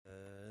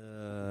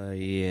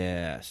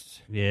Yes.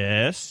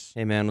 Yes.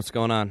 Hey, man, what's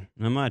going on?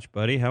 Not much,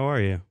 buddy. How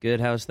are you? Good.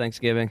 How's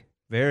Thanksgiving?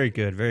 Very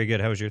good. Very good.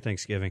 How was your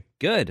Thanksgiving?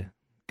 Good.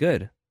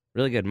 Good.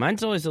 Really good.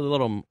 Mine's always a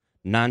little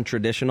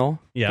non-traditional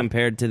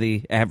compared to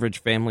the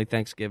average family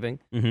Thanksgiving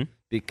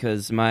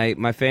because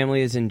my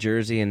family is in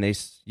Jersey, and they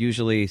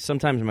usually,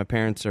 sometimes my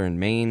parents are in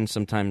Maine,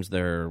 sometimes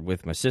they're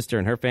with my sister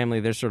and her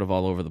family. They're sort of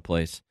all over the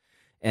place.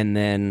 And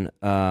then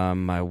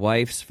my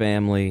wife's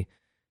family,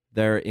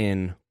 they're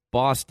in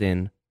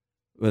Boston.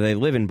 Well, they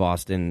live in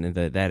Boston,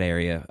 that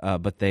area,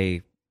 but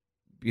they,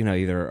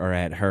 either are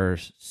at her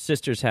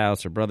sister's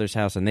house or brother's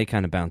house, and they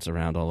kind of bounce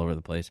around all over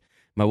the place.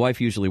 My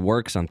wife usually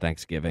works on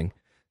Thanksgiving,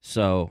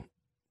 so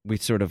we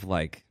sort of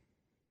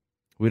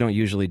we don't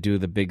usually do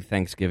the big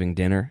Thanksgiving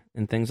dinner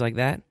and things like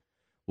that.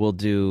 We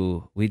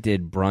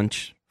did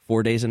brunch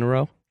 4 days in a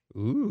row,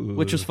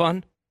 which was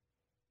fun.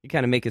 You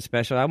kind of make it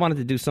special. I wanted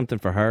to do something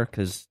for her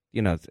because,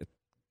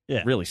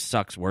 it really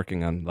sucks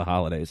working on the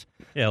holidays.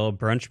 Yeah, a little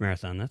brunch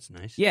marathon. That's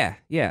nice.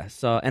 Yeah.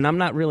 So, and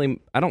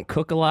I don't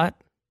cook a lot.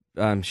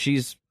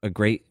 She's a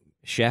great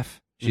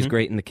chef. She's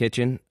great in the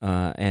kitchen.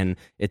 And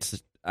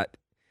it's,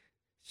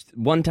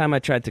 one time I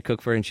tried to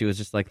cook for her and she was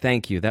just like,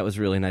 thank you. That was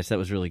really nice. That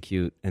was really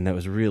cute. And that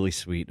was really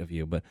sweet of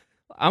you. But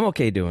I'm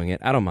okay doing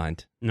it. I don't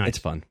mind. Nice. It's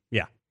fun.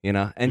 Yeah.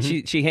 And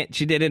she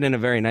did it in a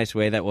very nice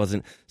way that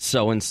wasn't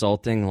so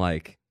insulting,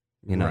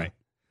 Right.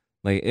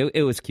 Like,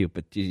 it was cute,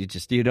 but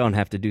you don't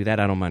have to do that.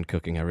 I don't mind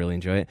cooking. I really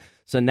enjoy it.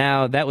 So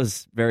now, that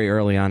was very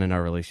early on in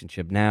our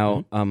relationship.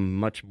 Now, I'm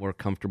much more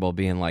comfortable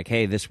being like,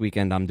 hey, this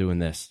weekend I'm doing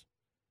this.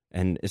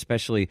 And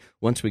especially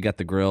once we got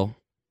the grill,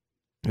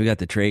 we got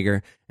the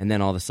Traeger, and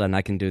then all of a sudden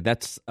I can do,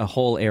 that's a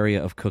whole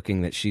area of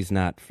cooking that she's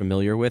not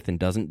familiar with and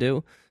doesn't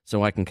do.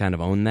 So I can kind of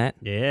own that.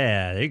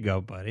 Yeah, there you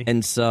go, buddy.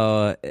 And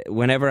so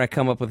whenever I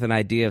come up with an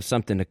idea of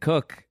something to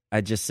cook,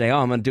 I just say,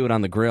 I'm going to do it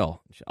on the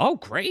grill. Oh,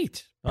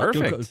 great.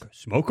 Perfect.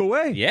 Smoke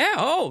away. Yeah.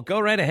 Oh,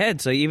 go right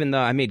ahead. So even though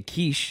I made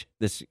quiche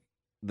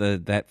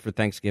that for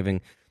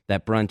Thanksgiving,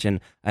 that brunch, and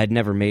I had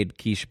never made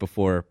quiche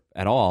before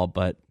at all,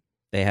 but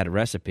they had a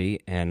recipe,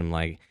 and I'm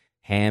like,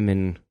 ham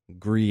and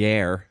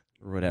Gruyere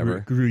or whatever.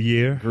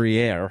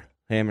 Gruyere.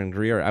 Ham and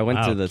Gruyere. I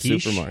went to the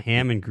quiche, supermarket.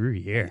 Ham and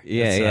Gruyere.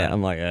 Yeah.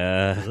 I'm like,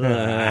 I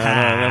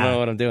don't know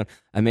what I'm doing.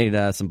 I made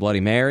some Bloody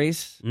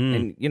Marys,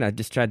 and I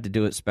just tried to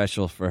do it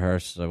special for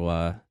her,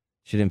 so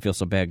she didn't feel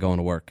so bad going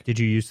to work. Did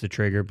you use the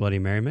Traeger Bloody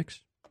Mary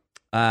mix?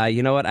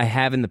 You know what? I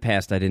have in the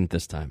past. I didn't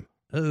this time.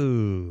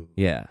 Oh.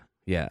 Yeah.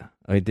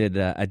 I did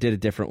a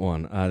different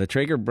one. The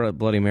Traeger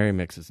Bloody Mary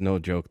mix is no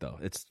joke, though.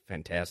 It's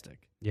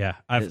fantastic. Yeah,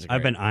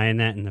 I've been eyeing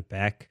that in the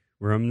back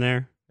room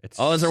there.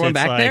 Is there one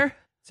back there?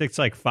 It's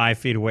like 5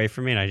 feet away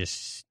from me, and I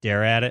just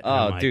stare at it.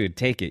 Oh, dude,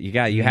 take it.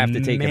 You have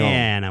to take it home.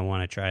 Man, I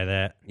want to try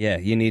that. Yeah,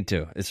 you need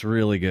to. It's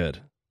really good.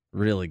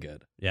 Really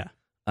good. Yeah.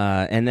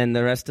 And then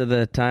the rest of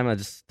the time, I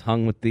just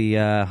hung with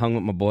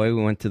my boy.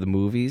 We went to the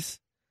movies,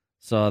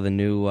 saw the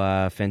new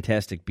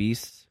Fantastic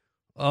Beasts.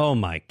 Oh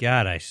my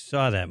God, I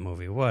saw that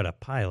movie. What a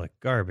pile of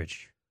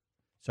garbage.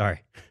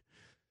 Sorry.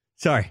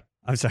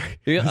 I'm sorry.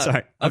 Okay.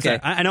 Sorry.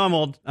 I know I'm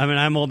old. I mean,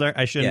 I'm older.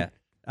 I shouldn't.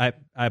 Yeah.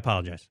 I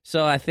apologize.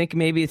 So I think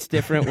maybe it's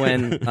different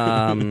when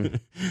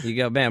you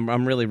go, man,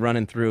 I'm really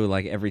running through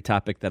like every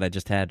topic that I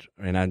just had,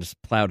 and I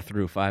just plowed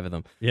through 5 of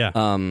them. Yeah.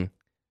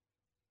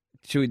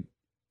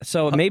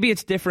 So maybe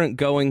it's different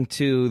going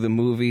to the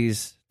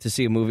movies to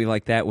see a movie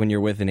like that when you're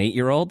with an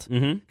 8-year-old,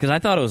 because I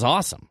thought it was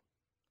awesome.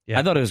 Yeah.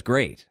 I thought it was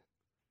great.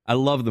 I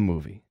love the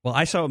movie. Well,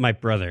 I saw it with my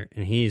brother,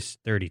 and he's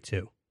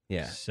 32.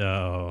 Yeah.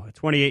 So a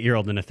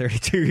 28-year-old and a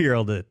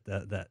 32-year-old,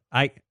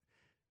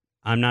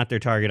 I'm not their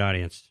target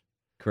audience.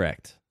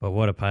 Correct. But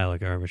what a pile of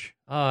garbage.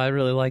 Oh, I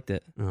really liked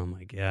it. Oh,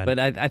 my God. But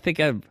I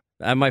think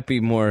I might be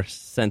more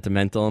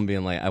sentimental and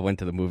being like, I went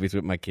to the movies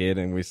with my kid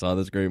and we saw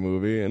this great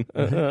movie. And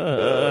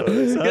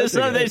because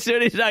someday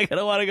soon he's not going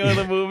to want to go to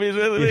the movies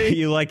with me.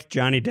 You like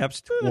Johnny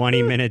Depp's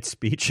 20-minute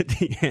speech at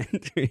the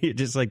end? You're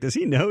just like, does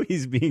he know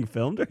he's being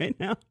filmed right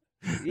now?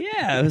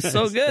 Yeah, it was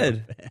so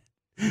good.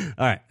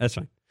 All right, that's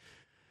fine.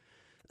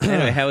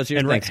 Anyway, how was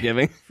your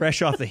Thanksgiving?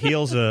 Fresh off the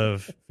heels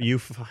of you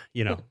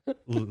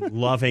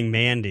loving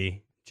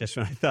Mandy, just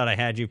when I thought I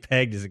had you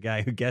pegged as a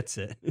guy who gets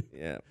it.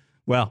 Yeah.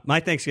 Well, my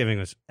Thanksgiving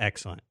was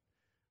excellent.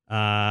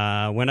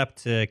 Went up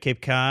to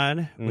Cape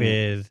Cod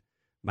with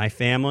my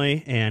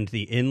family and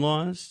the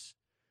in-laws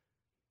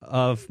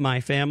of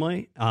my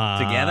family.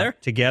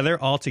 Together?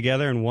 All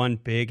together in one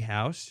big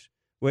house,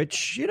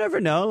 which you never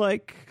know.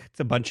 Like, it's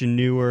a bunch of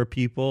newer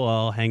people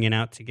all hanging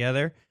out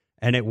together,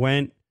 and it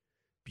went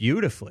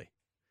beautifully.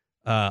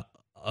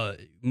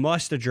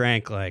 Must have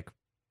drank like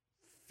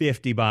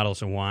 50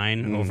 bottles of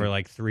wine over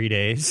like 3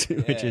 days,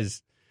 which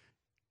is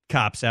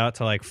cops out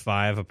to like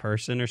 5 a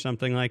person or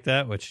something like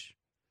that, which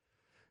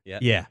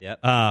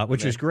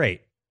was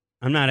great.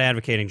 I'm not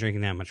advocating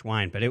drinking that much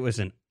wine, but it was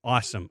an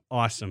awesome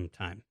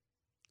time.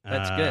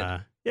 That's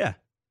good. Yeah,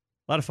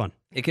 a lot of fun.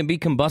 It can be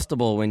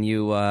combustible when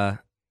you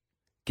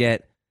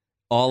get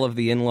all of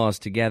the in-laws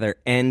together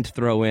and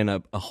throw in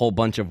a whole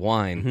bunch of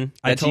wine. Mm-hmm.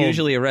 That's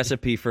usually a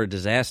recipe for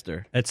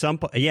disaster. At some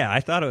point, yeah, I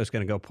thought it was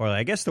going to go poorly.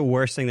 I guess the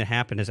worst thing that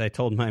happened is I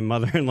told my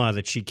mother-in-law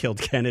that she killed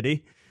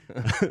Kennedy.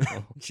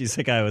 She's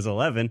like, I was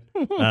 11.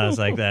 I was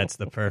like, that's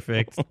the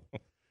perfect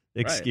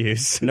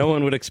excuse. Right. No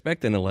one would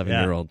expect an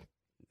 11-year-old. Yeah,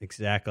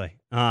 exactly.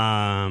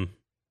 Yeah,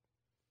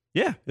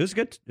 it was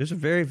good. It was a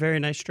very, very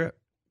nice trip.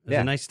 It was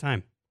a nice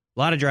time. A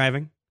lot of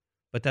driving,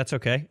 but that's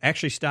okay.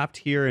 Actually stopped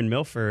here in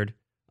Milford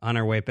on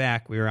our way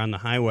back. We were on the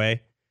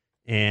highway,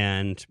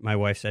 and my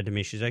wife said to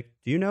me, she's like,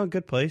 do you know a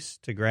good place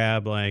to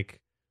grab like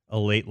a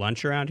late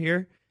lunch around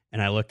here?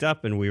 And I looked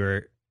up, and we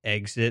were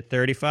exit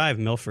 35,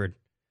 Milford.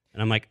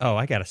 And I'm like, oh,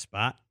 I got a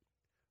spot.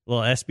 A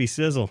little SB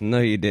Sizzle. No,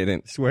 you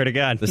didn't. Swear to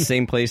God. The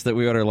same place that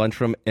we order lunch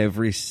from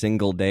every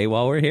single day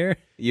while we're here?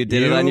 You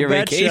did it on your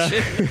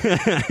vacation?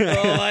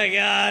 Oh, my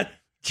God.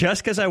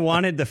 Just because I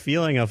wanted the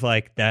feeling of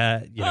like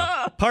that,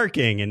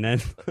 parking and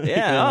then.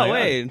 Yeah,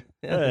 wait.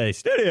 Hey,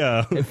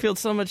 studio. It feels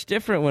so much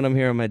different when I'm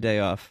here on my day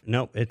off.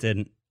 Nope, it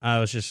didn't. I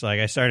was just like,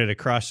 I started to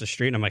cross the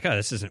street and I'm like, oh,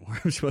 this isn't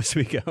where I'm supposed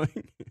to be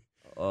going.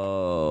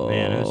 Oh,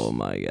 man,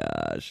 my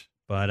gosh.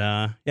 But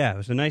yeah, it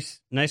was a nice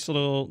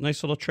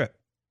little trip.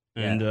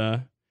 And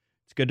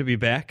it's good to be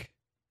back.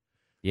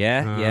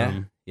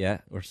 Yeah.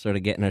 We're sort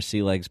of getting our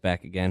sea legs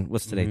back again.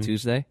 What's today,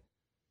 Tuesday?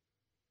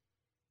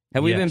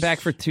 Have we been back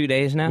for 2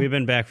 days now? We've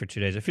been back for 2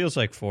 days. It feels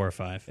like 4 or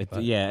 5.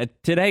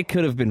 Today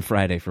could have been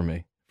Friday for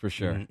me, for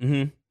sure.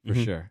 Mm-hmm. For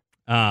sure.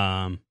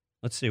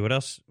 Let's see, what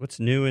else? What's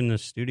new in the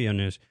studio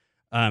news?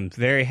 I'm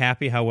very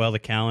happy how well the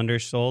calendar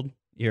sold.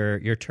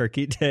 Your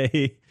Turkey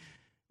Day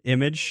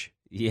image.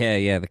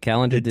 Yeah, the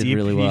calendar did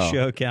really well. The DP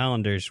show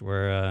calendars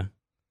were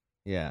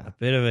a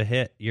bit of a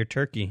hit. Your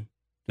turkey.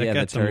 That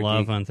got some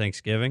love on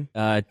Thanksgiving.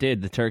 It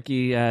did. The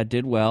turkey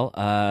did well.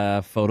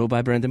 Photo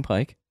by Brendan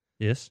Pike.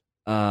 Yes.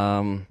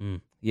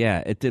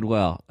 Yeah, it did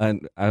well. I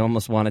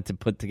almost wanted to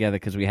put together,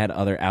 because we had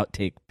other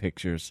outtake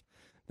pictures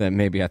that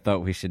maybe I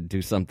thought we should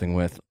do something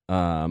with,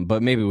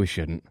 but maybe we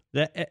shouldn't.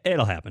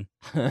 It'll happen.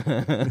 I'll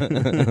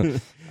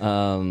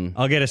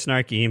get a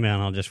snarky email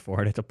and I'll just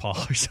forward it to Paul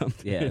or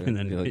something. Yeah, and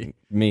then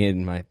me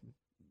and my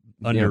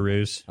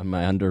underoos.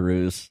 My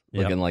underoos,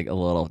 looking like a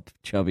little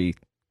chubby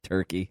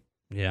turkey.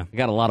 Yeah. I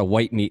got a lot of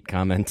white meat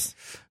comments.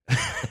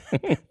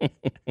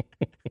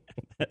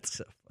 That's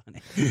so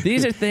funny.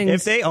 These are things.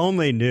 If they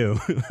only knew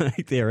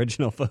like the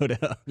original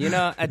photo.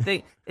 I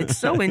think it's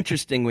so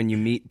interesting when you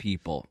meet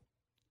people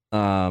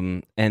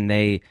and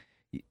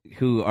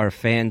who are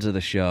fans of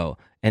the show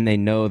and they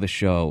know the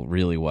show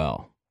really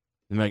well.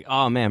 They're like,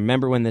 oh man,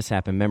 remember when this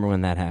happened? Remember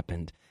when that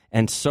happened?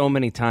 And so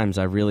many times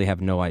I really have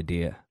no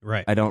idea.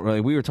 Right. I don't really.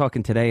 We were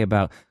talking today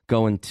about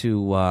going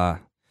to the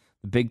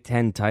Big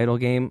Ten title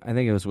game. I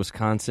think it was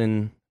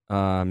Wisconsin,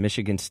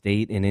 Michigan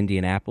State in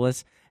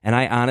Indianapolis. And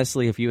I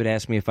honestly, if you had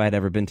asked me if I'd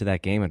ever been to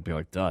that game, I'd be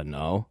like, duh,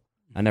 no.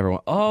 I never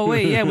went. Oh,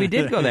 wait, yeah, we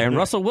did go there. And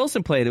Russell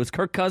Wilson played. It was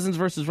Kirk Cousins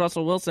versus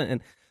Russell Wilson.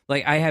 And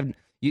like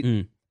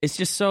it's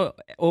just so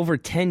over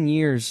 10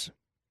 years,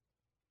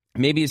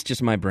 maybe it's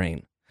just my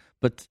brain,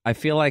 but I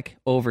feel like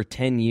over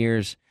 10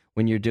 years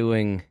when you're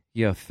doing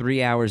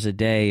 3 hours a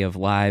day of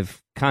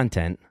live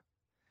content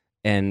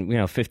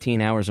and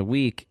 15 hours a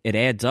week, it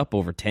adds up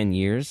over 10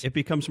 years. It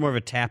becomes more of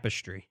a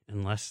tapestry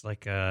and less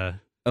like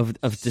a of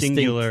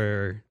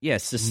singular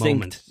distinct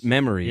moments.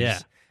 Memories. Yeah.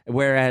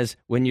 Whereas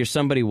when you're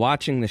somebody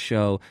watching the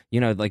show,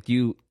 like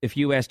if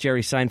you ask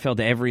Jerry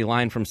Seinfeld every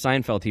line from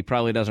Seinfeld, he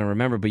probably doesn't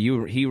remember, but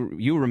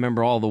you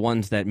remember all the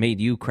ones that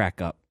made you crack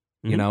up,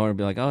 or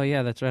be like, oh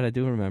yeah, that's right, I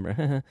do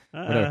remember.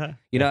 Whatever.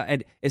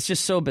 And it's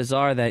just so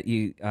bizarre that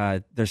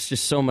there's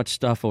just so much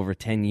stuff over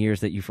 10 years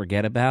that you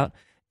forget about,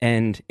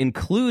 and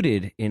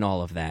included in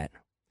all of that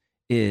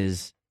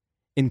is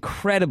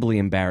incredibly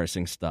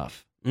embarrassing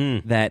stuff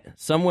that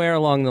somewhere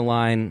along the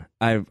line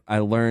I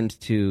learned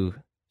to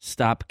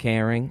stop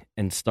caring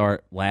and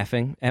start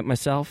laughing at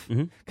myself,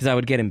 because I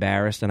would get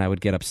embarrassed and I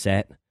would get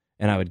upset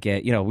and I would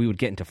get, we would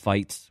get into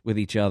fights with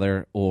each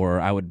other,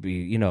 or I would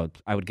be,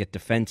 I would get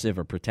defensive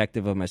or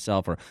protective of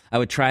myself, or I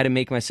would try to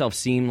make myself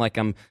seem like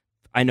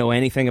I know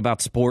anything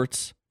about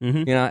sports,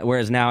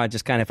 whereas now I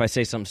just kind of, if I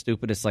say something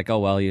stupid, it's like, oh,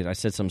 well, I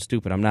said something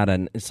stupid. I'm not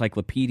an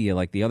encyclopedia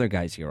like the other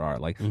guys here are.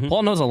 Like,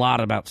 Paul knows a lot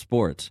about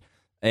sports.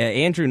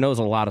 Andrew knows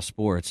a lot of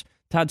sports.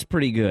 Todd's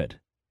pretty good.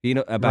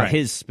 About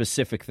his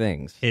specific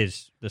things.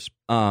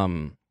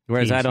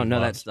 Whereas I don't know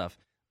that stuff.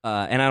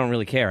 And I don't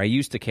really care. I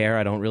used to care.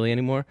 I don't really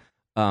anymore.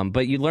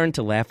 But you learn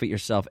to laugh at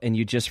yourself, and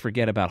you just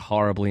forget about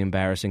horribly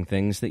embarrassing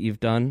things that you've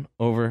done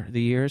over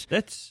the years.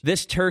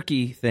 This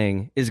turkey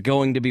thing is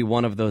going to be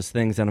one of those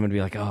things that I'm going to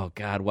be like, oh,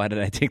 God, why did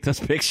I take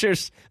those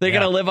pictures? They're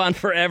going to live on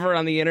forever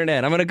on the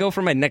internet. I'm going to go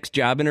for my next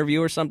job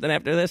interview or something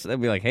after this. They'll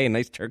be like, hey,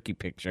 nice turkey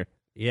picture.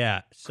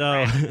 Yeah.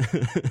 So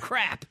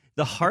crap.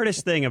 The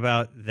hardest thing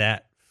about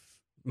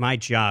my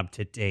job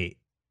to date,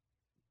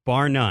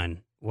 bar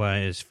none,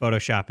 was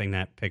photoshopping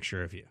that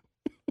picture of you.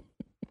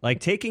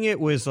 Like, taking it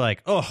was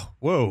like, oh,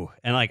 whoa.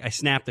 And like, I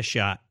snapped the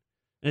shot.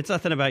 And it's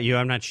nothing about you.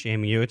 I'm not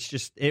shaming you. It's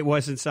just, it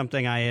wasn't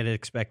something I had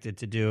expected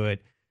to do at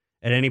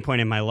any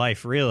point in my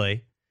life,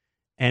 really.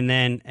 and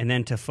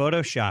then to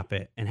Photoshop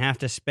it and have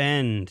to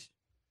spend,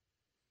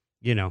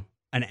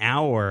 an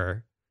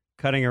hour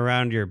cutting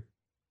around your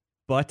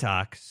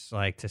buttocks,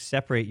 like to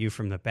separate you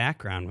from the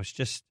background, was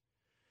just,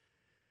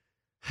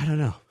 I don't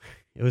know.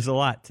 It was a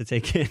lot to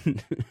take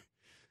in.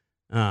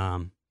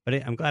 But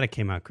I'm glad it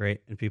came out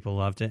great and people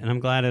loved it. And I'm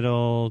glad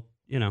it'll,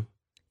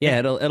 Yeah,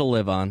 it'll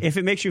live on. If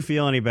it makes you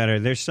feel any better,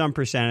 there's some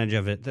percentage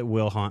of it that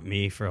will haunt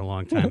me for a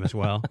long time as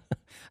well.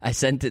 I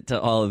sent it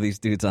to all of these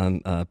dudes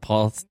on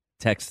Paul's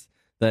text.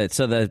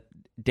 So the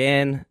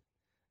Dan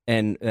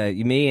and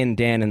me and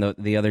Dan and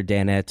the other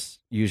Danettes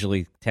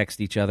usually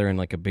text each other in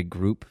like a big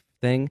group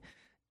thing.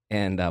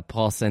 And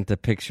Paul sent a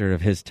picture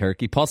of his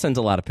turkey. Paul sends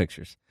a lot of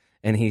pictures.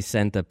 And he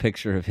sent a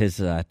picture of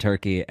his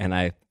turkey, and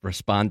I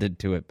responded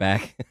to it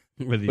back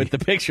with the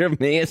picture of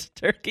me as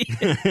turkey.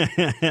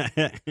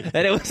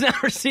 And it was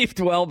not received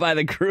well by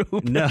the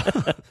group. No.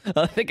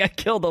 I think I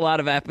killed a lot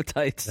of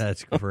appetites.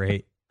 That's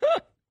great.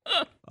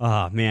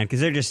 Oh, man,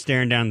 because they're just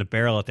staring down the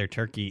barrel at their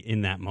turkey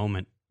in that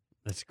moment.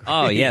 That's great.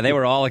 Oh, yeah, they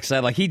were all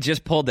excited. Like, he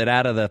just pulled it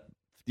out of the,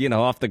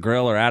 off the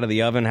grill or out of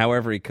the oven,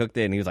 however he cooked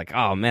it, and he was like,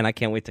 oh, man, I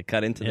can't wait to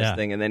cut into this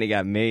thing. And then he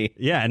got me.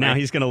 Yeah, and now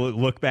he's going to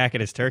look back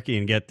at his turkey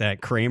and get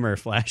that Kramer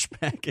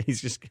flashback, and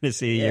he's just going to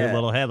see your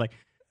little head, like,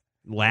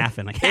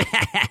 laughing. Like,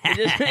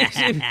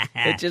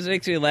 it just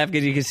makes me laugh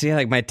because you can see,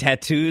 like, my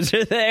tattoos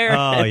are there.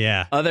 Oh,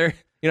 yeah. Other,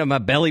 my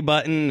belly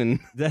button and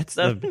that's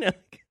stuff.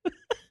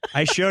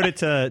 I showed it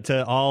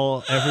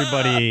to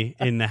everybody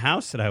in the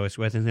house that I was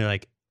with, and they're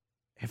like,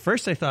 at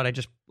first I thought I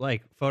just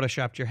like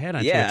photoshopped your head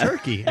onto a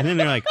turkey, and then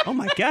they're like, "Oh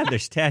my god,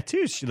 there's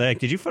tattoos." She's like,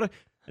 "Did you photo?"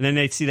 And then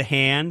they see the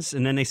hands,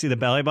 and then they see the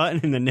belly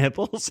button and the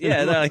nipples.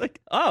 Yeah, they're like,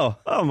 "Oh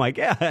my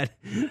god."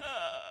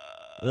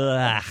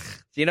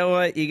 You know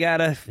what? You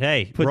gotta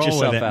put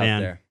yourself out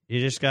there.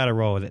 You just gotta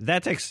roll with it.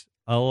 That takes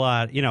a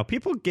lot.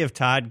 People give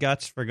Todd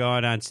guts for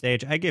going on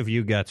stage. I give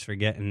you guts for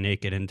getting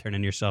naked and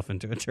turning yourself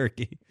into a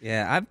turkey.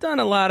 Yeah, I've done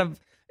a lot of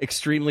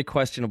extremely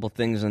questionable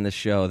things on this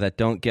show that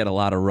don't get a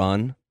lot of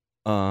run.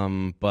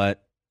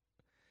 But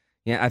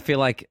yeah, I feel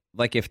like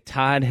if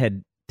Todd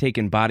had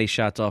taken body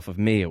shots off of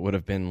me, it would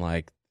have been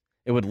like,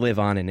 it would live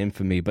on in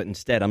infamy. But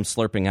instead, I'm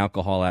slurping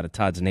alcohol out of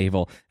Todd's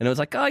navel, and it was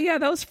like, oh yeah,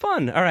 that was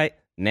fun. All right,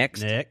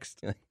 next.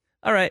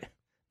 All right,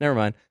 never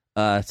mind.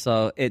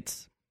 So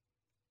it's,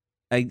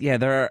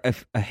 there are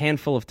a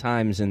handful of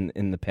times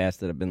in the past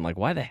that have been like,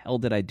 why the hell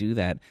did I do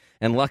that?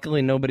 And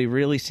luckily, nobody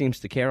really seems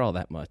to care all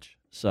that much.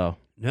 So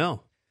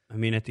no. I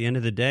mean, at the end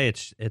of the day,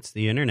 it's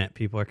the internet.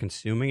 People are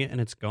consuming it,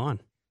 and it's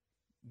gone.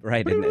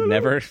 Right, and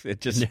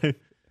it just...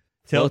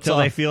 Till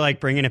they feel like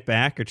bringing it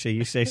back, or till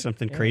you say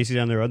something crazy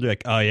down the road, they're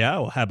like, oh, yeah,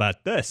 well, how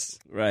about this?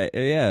 Right,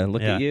 yeah,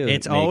 look at you.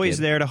 It's always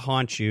there to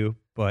haunt you,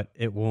 but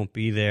it won't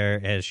be there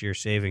as your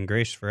saving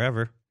grace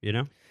forever,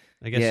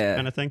 I guess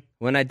kind of thing.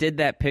 When I did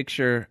that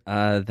picture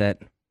that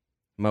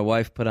my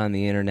wife put on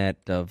the internet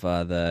of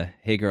the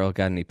Hey Girl,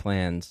 Got Any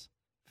Plans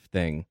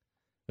thing,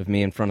 with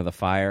me in front of the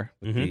fire.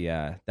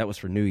 That was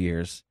for New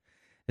Year's.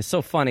 It's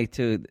so funny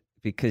too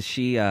because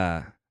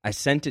I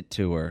sent it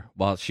to her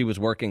while she was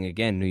working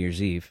again New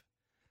Year's Eve,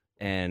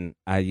 and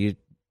I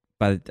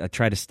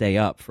try to stay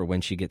up for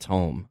when she gets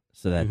home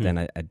so that then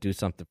I do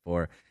something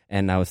for her.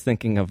 And I was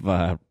thinking of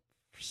for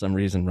some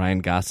reason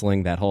Ryan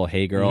Gosling, that whole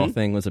Hey Girl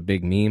thing was a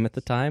big meme at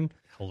the time.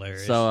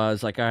 Hilarious. So I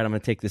was like, all right, I'm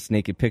gonna take this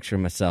naked picture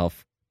of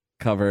myself,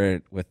 cover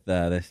it with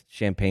the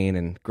champagne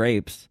and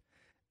grapes,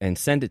 and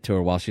send it to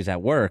her while she's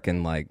at work,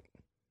 and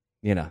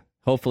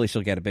hopefully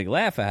she'll get a big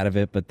laugh out of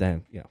it, but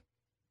then,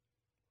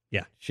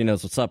 she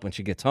knows what's up when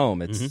she gets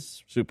home.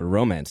 It's super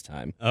romance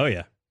time. Oh,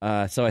 yeah.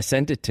 So I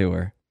sent it to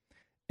her,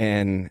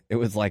 and it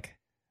was like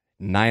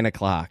 9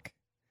 o'clock,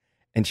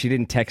 and she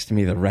didn't text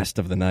me the rest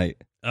of the night.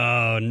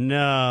 Oh,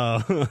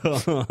 no.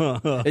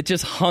 It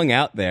just hung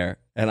out there,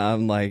 and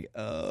I'm like,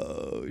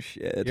 oh,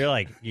 shit. You're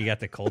like, you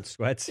got the cold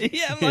sweats?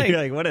 Yeah, I'm like, you're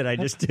like, what did I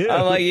just do?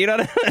 I'm like, you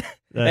don't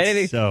That's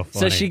anything. So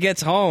funny. So she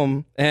gets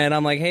home, and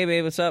I'm like, hey,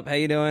 babe, what's up? How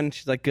you doing?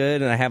 She's like,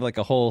 good. And I have like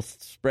a whole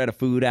spread of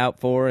food out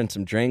for her and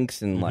some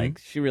drinks, and like,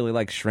 she really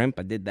likes shrimp.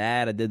 I did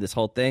that. I did this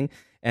whole thing.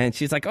 And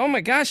she's like, oh,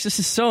 my gosh, this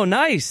is so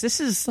nice. This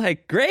is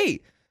like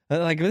great.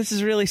 Like, this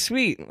is really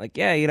sweet. Like,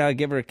 yeah, I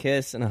give her a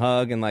kiss and a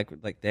hug, and like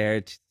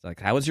there. She's like,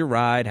 how was your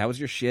ride? How was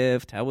your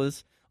shift? How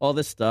was all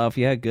this stuff?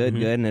 Yeah, good.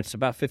 And it's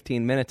about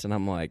 15 minutes, and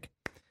I'm like,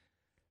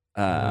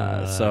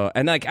 so,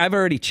 and like, I've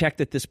already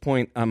checked at this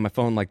point on my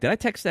phone, like, did I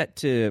text that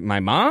to my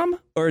mom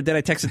or did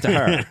I text it to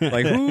her?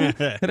 Like,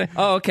 who?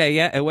 Oh, okay,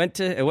 yeah, it went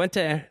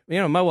to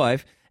my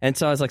wife, and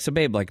so I was like, so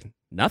babe, like,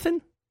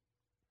 nothing.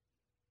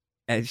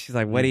 And she's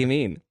like, what do you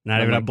mean?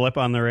 Not even a blip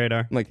on the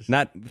radar. I'm like,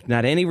 not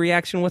any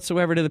reaction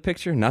whatsoever to the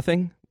picture?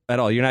 Nothing at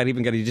all? You're not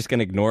even you're just going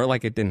to ignore it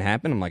like it didn't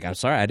happen? I'm like, I'm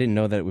sorry. I didn't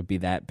know that it would be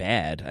that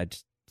bad. I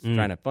just was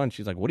trying to have fun.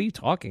 She's like, what are you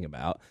talking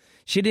about?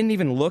 She didn't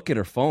even look at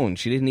her phone.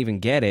 She didn't even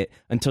get it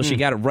until she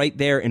got it right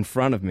there in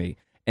front of me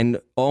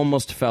and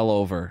almost fell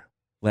over.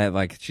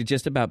 Like, she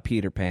just about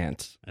peed her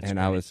pants. That's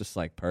great. I was just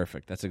like,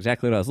 perfect. That's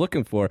exactly what I was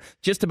looking for.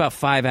 Just about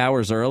 5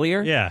 hours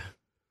earlier. Yeah.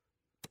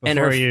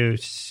 before you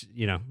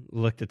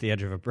looked at the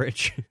edge of a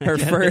bridge.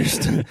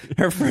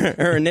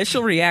 Her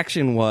initial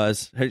reaction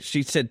was,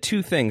 she said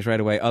two things right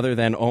away, other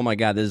than, oh my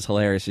God, this is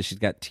hilarious. She's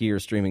got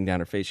tears streaming down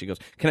her face. She goes,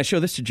 can I show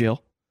this to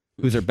Jill,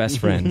 who's her best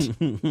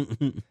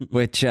friend?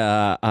 Which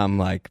I'm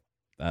like,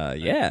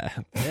 yeah,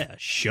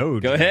 show.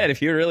 Go ahead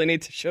if you really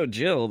need to show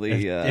Jill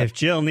if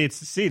Jill needs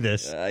to see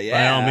this,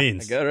 by all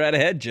means, go right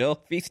ahead, Jill.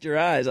 Feast your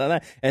eyes on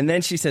that. And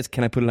then she says,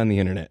 "Can I put it on the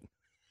internet?"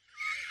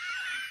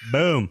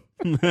 Boom.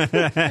 And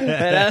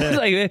I was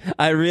like,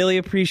 I really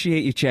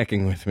appreciate you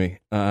checking with me.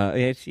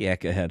 Yeah,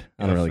 go ahead.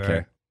 I don't really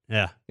care.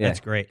 Yeah, that's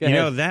great.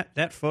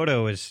 That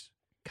photo is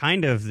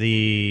kind of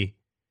between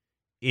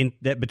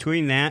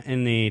that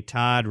and the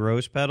Todd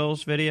Rose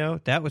Petals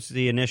video. That was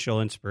the initial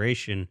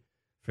inspiration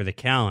for the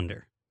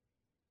calendar.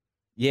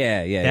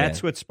 Yeah.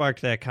 That's what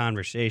sparked that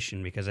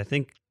conversation, because I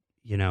think,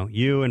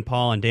 you and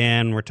Paul and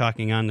Dan were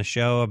talking on the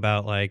show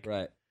about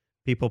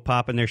people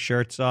popping their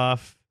shirts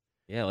off.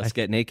 Yeah, let's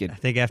get naked. I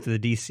think after the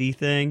DC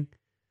thing.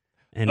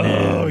 And the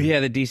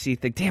DC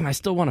thing. Damn, I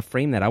still want to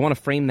frame that. I want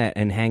to frame that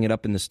and hang it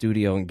up in the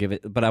studio and give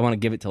it, but I want to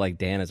give it to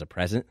Dan as a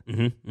present.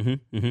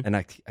 And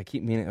I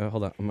keep meaning,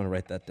 hold on, I'm going to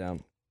write that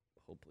down.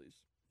 Hold, please.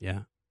 Yeah.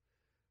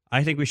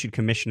 I think we should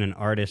commission an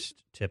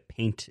artist to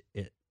paint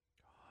it.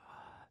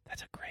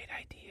 That's a great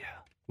idea.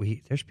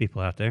 There's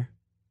people out there.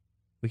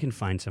 We can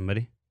find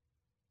somebody.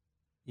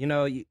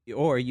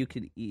 Or you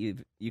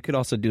could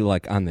also do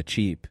on the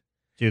cheap.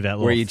 Do that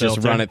little where you filter.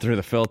 Just run it through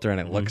the filter and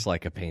it looks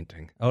like a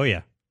painting. Oh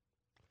yeah,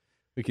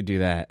 we could do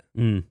that.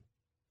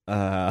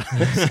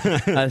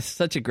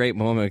 Such a great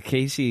moment.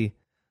 Casey,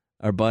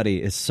 our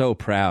buddy, is so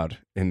proud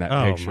in that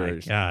picture. Oh my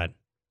God,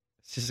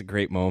 it's just a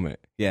great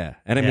moment. Yeah,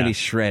 and I mean he's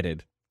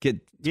shredded.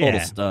 Total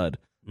stud.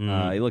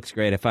 He looks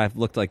great. If I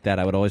looked like that,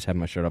 I would always have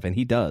my shirt off, and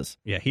he does.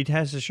 Yeah, he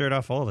has his shirt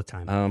off all the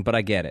time. But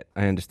I get it.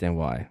 I understand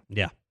why.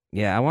 Yeah,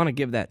 I want to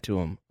give that to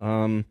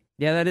him.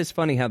 Yeah, that is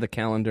funny how the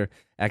calendar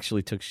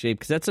actually took shape,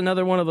 because that's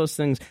another one of those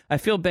things. I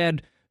feel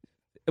bad.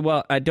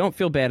 Well, I don't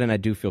feel bad, and I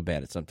do feel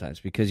bad at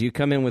sometimes, because you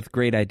come in with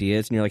great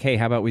ideas, and you're like, hey,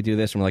 how about we do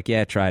this? And we're like,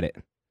 yeah, tried it.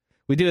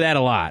 We do that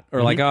a lot.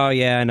 Or like, oh,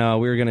 yeah, I know,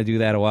 we were going to do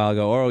that a while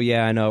ago. Or, oh,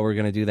 yeah, I know, we were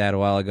going to do that a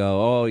while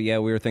ago. Oh, yeah,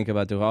 we were thinking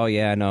about doing, oh,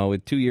 yeah, I know,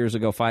 2 years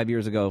ago, 5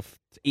 years ago,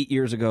 8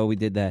 years ago, we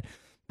did that.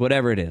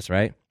 Whatever it is,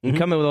 right? You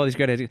come in with all these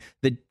great ideas.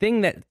 The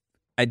thing that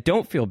I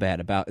don't feel bad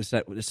about is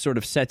that it sort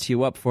of sets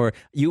you up for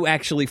you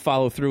actually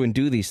follow through and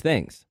do these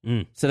things.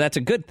 So that's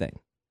a good thing.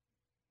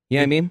 You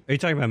know what I mean? Are you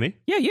talking about me?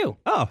 Yeah, you.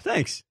 Oh,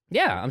 thanks.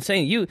 Yeah, I'm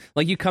saying you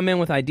come in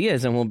with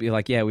ideas and we'll be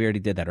like, yeah, we already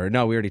did that, or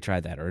no, we already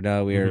tried that, or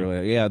no,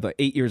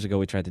 8 years ago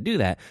we tried to do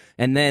that,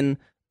 and then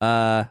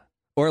or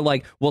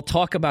we'll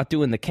talk about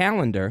doing the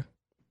calendar,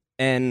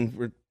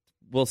 and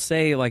we'll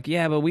say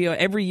yeah, but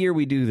every year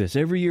we do this,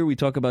 every year we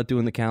talk about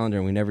doing the calendar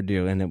and we never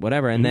do, and then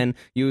whatever, and then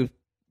you.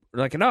 We're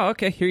like, oh,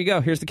 okay, here you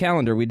go. Here's the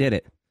calendar. We did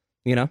it.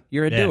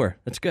 You're a doer.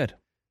 That's good.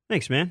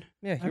 Thanks, man.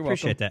 Yeah, I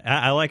appreciate that.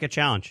 I like a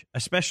challenge,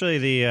 especially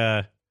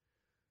the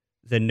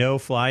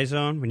no-fly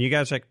zone. When you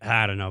guys are like,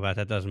 I don't know about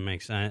that, doesn't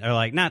make sense. Or or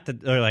like,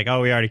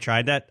 oh, we already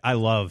tried that. I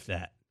love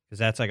that, because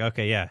that's like,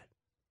 okay, yeah,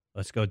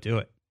 let's go do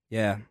it.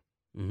 Yeah.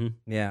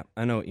 Yeah,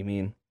 I know what you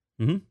mean.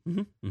 I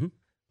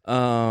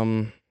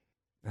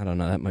don't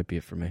know. That might be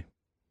it for me.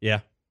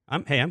 Yeah.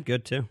 I'm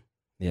good too.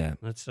 Yeah.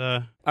 Let's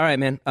All right,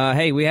 man.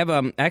 Hey, we have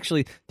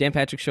actually Dan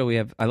Patrick Show.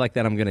 I like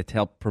that. I'm going to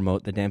help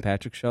promote the Dan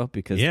Patrick Show,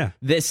 because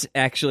this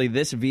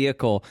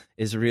vehicle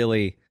is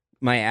really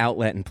my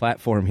outlet and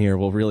platform here,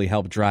 will really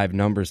help drive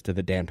numbers to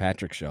the Dan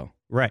Patrick Show.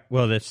 Right.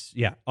 Well,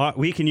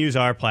 we can use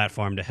our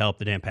platform to help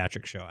the Dan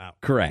Patrick Show out.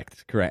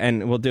 Correct.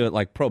 And we'll do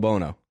it pro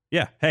bono.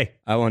 Yeah. Hey,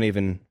 I won't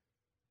even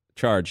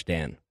charge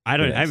Dan. I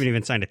haven't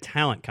even signed a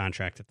talent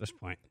contract at this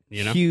point.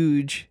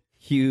 Huge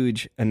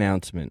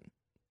announcement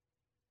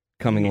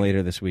coming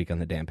later this week on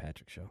the Dan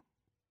Patrick Show.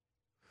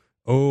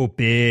 Oh,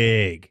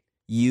 big.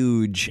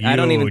 Huge. I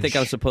don't even think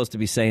I'm supposed to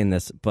be saying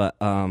this, but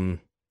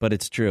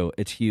it's true.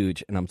 It's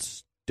huge, and I'm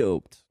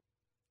stoked.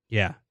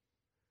 Yeah.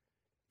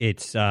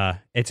 It's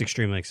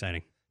extremely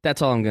exciting.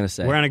 That's all I'm going to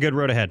say. We're on a good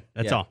road ahead.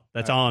 That's all.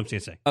 That's all I'm going to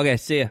say. Okay,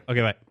 see ya.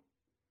 Okay, bye.